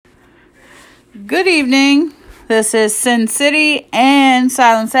Good evening. This is Sin City and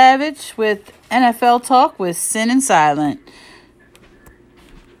Silent Savage with NFL Talk with Sin and Silent.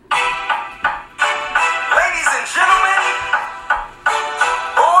 Ladies and gentlemen,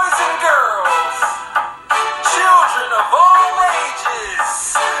 boys and girls, children of all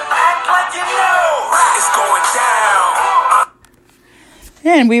ages, act like you know it's going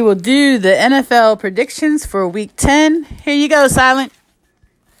down. And we will do the NFL predictions for Week 10. Here you go, Silent.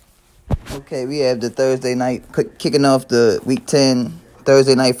 Okay, we have the Thursday night, kicking off the Week 10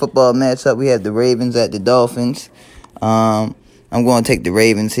 Thursday night football matchup. We have the Ravens at the Dolphins. I'm going to take the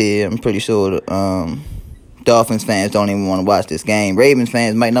Ravens here. I'm pretty sure Dolphins fans don't even want to watch this game. Ravens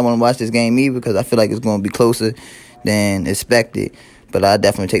fans might not want to watch this game either because I feel like it's going to be closer than expected. But I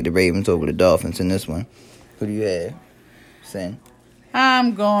definitely take the Ravens over the Dolphins in this one. Who do you have, Sin?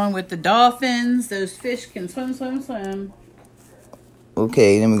 I'm going with the Dolphins. Those fish can swim.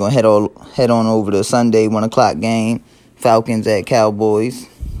 Okay, then we're going to head on over to Sunday 1 o'clock game. Falcons at Cowboys.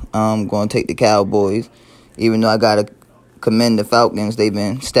 I'm going to take the Cowboys. Even though I got to commend the Falcons, they've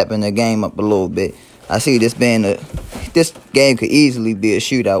been stepping their game up a little bit. I see this game could easily be a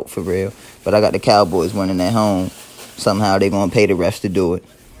shootout for real. But I got the Cowboys winning at home. Somehow they're going to pay the refs to do it.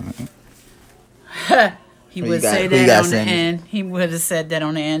 He would say that on the end. He would have said that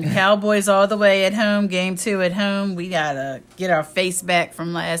on the end. Cowboys all the way at home. Game 2 at home. We got to get our face back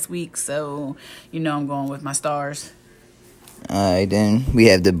from last week. So, I'm going with my Stars. All right, then we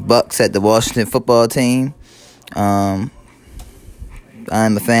have the Bucks at the Washington football team. I'm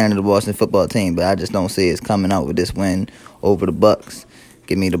a fan of the Washington football team, but I just don't see it coming out with this win over the Bucks.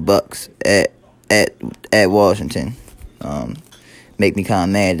 Give me the Bucks at Washington. Make me kind of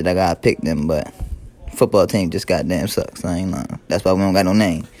mad that I got to pick them, but football team just goddamn sucks. I ain't lying. That's why we don't got no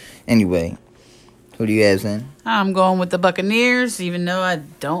name. Anyway, who do you have, Sin? I'm going with the Buccaneers, even though I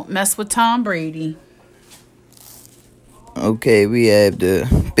don't mess with Tom Brady. Okay, we have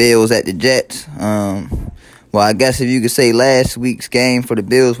the Bills at the Jets. Well, I guess if you could say last week's game for the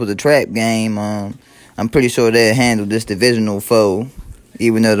Bills was a trap game, I'm pretty sure they'll handle this divisional foe,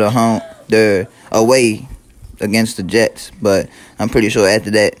 even though they're away against the Jets. But I'm pretty sure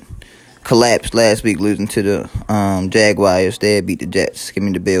after that collapsed last week, losing to the Jaguars, they'll beat the Jets. Give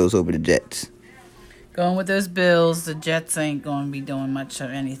me the Bills over the Jets. Going with those Bills, the Jets ain't going to be doing much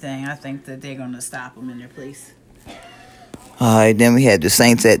of anything. I think that they're going to stop them in their place. All right, then we have the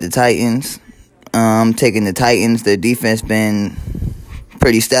Saints at the Titans. I'm taking the Titans. Their defense been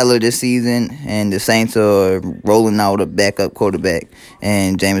pretty stellar this season, and the Saints are rolling out a backup quarterback.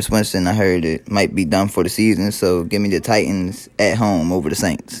 And Jameis Winston, I heard it might be done for the season, so give me the Titans at home over the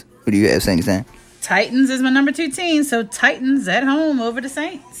Saints. Who do you have, Sandy Sam? Titans is my number 2 team, so Titans at home over the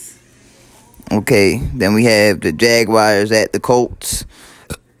Saints. Okay, then we have the Jaguars at the Colts.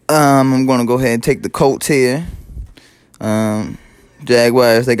 I'm going to go ahead and take the Colts here.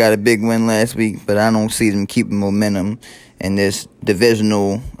 Jaguars, they got a big win last week, but I don't see them keeping momentum in this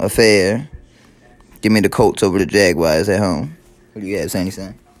divisional affair. Give me the Colts over the Jaguars at home. What do you have, Sandy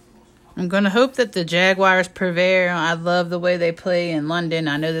Sam? I'm going to hope that the Jaguars prevail. I love the way they play in London.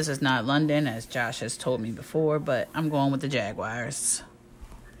 I know this is not London, as Josh has told me before, but I'm going with the Jaguars.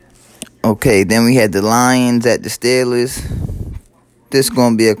 Okay, then we had the Lions at the Steelers. This is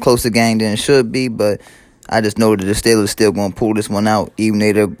going to be a closer game than it should be, but I just know that the Steelers still going to pull this one out, even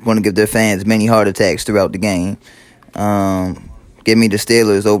though they're going to give their fans many heart attacks throughout the game. Give me the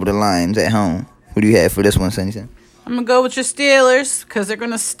Steelers over the Lions at home. Who do you have for this one, Sandy? I'm going to go with your Steelers because they're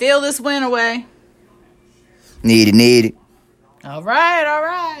going to steal this win away. Need it. All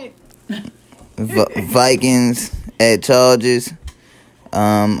right. Vikings at Chargers.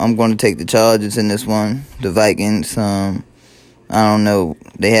 I'm going to take the Chargers in this one. The Vikings, I don't know.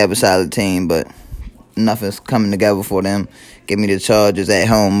 They have a solid team, but nothing's coming together for them. Give me the Chargers at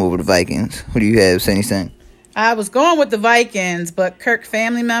home over the Vikings. Who do you have, Sandy Saint? I was going with the Vikings, but Kirk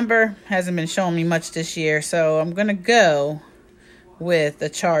family member hasn't been showing me much this year, so I'm going to go with the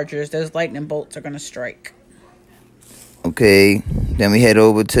Chargers. Those lightning bolts are going to strike. Okay, then we head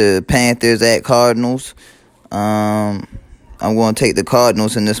over to Panthers at Cardinals. I'm going to take the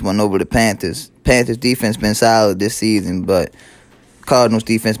Cardinals in this one over the Panthers. Panthers defense been solid this season, but Cardinals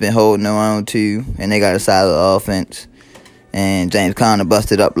defense been holding their own too, and they got a solid offense. And James Conner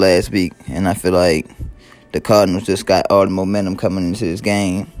busted up last week, and I feel like the Cardinals just got all the momentum coming into this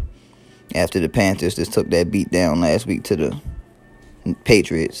game after the Panthers just took that beat down last week to the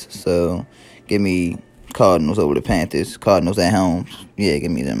Patriots. So give me Cardinals over the Panthers. Cardinals at home. Yeah,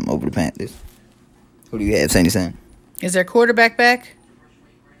 give me them over the Panthers. Who do you have, Sandy Sam? Is their quarterback back?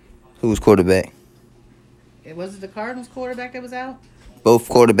 Who's quarterback? Was it the Cardinals quarterback that was out? both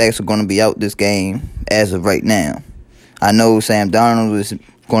quarterbacks are going to be out this game as of right now. I know Sam Darnold is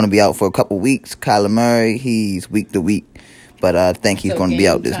going to be out for a couple weeks. Kyler Murray, he's week to week. But I think he's going to be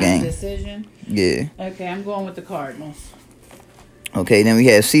out this game. Decision? Yeah. Okay, I'm going with the Cardinals. Okay, then we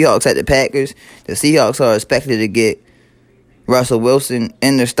have Seahawks at the Packers. The Seahawks are expected to get Russell Wilson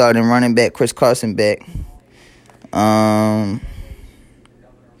and their starting running back, Chris Carson, back. I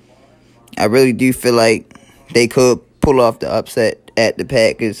really do feel like they could pull off the upset at the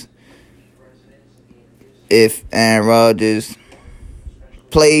Packers if Aaron Rodgers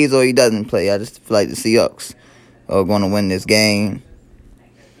plays or he doesn't play. I just feel like the Seahawks are going to win this game.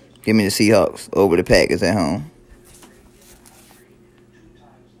 Give me the Seahawks over the Packers at home.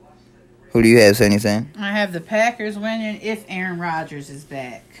 Who do you have, Sonny Sam? I have the Packers winning if Aaron Rodgers is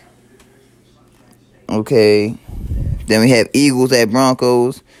back. Okay. Then we have Eagles at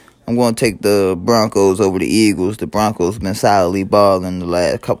Broncos. I'm going to take the Broncos over the Eagles. The Broncos been solidly balling the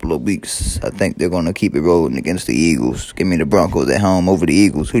last couple of weeks. I think they're going to keep it rolling against the Eagles. Give me the Broncos at home over the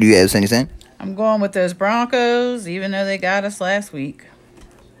Eagles. Who do you have, Sonny Sam? I'm going with those Broncos, even though they got us last week.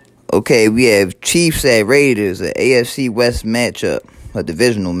 Okay, we have Chiefs at Raiders, an AFC West matchup, a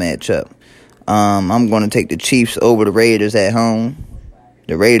divisional matchup. I'm going to take the Chiefs over the Raiders at home.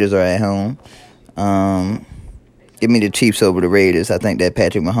 The Raiders are at home. Give me the Chiefs over the Raiders. I think that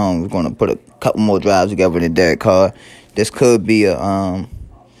Patrick Mahomes is going to put a couple more drives together than Derek Carr. This could be a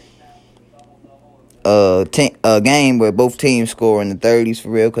game where both teams score in the 30s for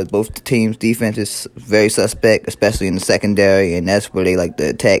real, because both teams' defense is very suspect, especially in the secondary, and that's where they like to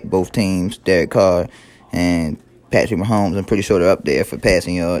attack both teams. Derek Carr and Patrick Mahomes, I'm pretty sure they're up there for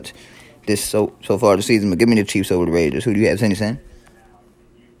passing yards this so far this season. But give me the Chiefs over the Raiders. Who do you have, Cindy San?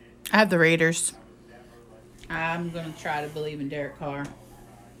 I have the Raiders. I'm going to try to believe in Derek Carr.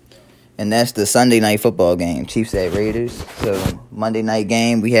 And that's the Sunday night football game, Chiefs at Raiders. So Monday night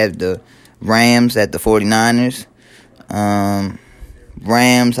game, we have the Rams at the 49ers.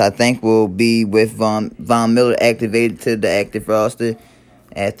 Rams, I think, will be with Von Miller activated to the active roster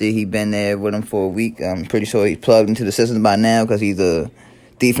after he been there with him for a week. I'm pretty sure he's plugged into the system by now because he's a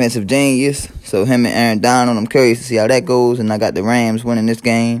defensive genius. So him and Aaron Donald, I'm curious to see how that goes. And I got the Rams winning this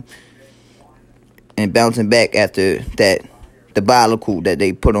game and bouncing back after that debacle that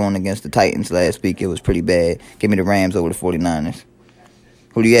they put on against the Titans last week. It was pretty bad. Give me the Rams over the 49ers.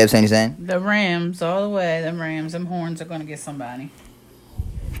 Who do you have, Sandy San? The Rams, all the way. The Rams, them horns are going to get somebody.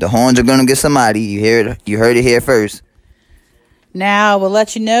 The horns are going to get somebody. You heard it here first. Now, we'll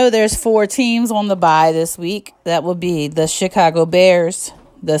let you know there's 4 teams on the bye this week. That will be the Chicago Bears,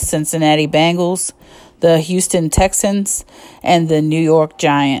 the Cincinnati Bengals, the Houston Texans, and the New York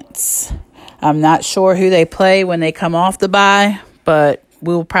Giants. I'm not sure who they play when they come off the bye, but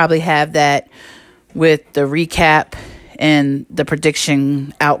we'll probably have that with the recap and the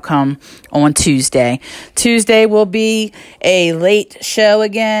prediction outcome on Tuesday. Tuesday will be a late show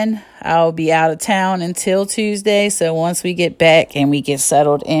again. I'll be out of town until Tuesday, so once we get back and we get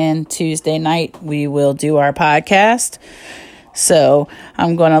settled in Tuesday night, we will do our podcast. So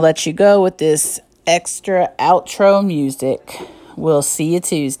I'm going to let you go with this extra outro music. We'll see you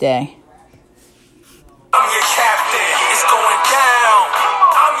Tuesday.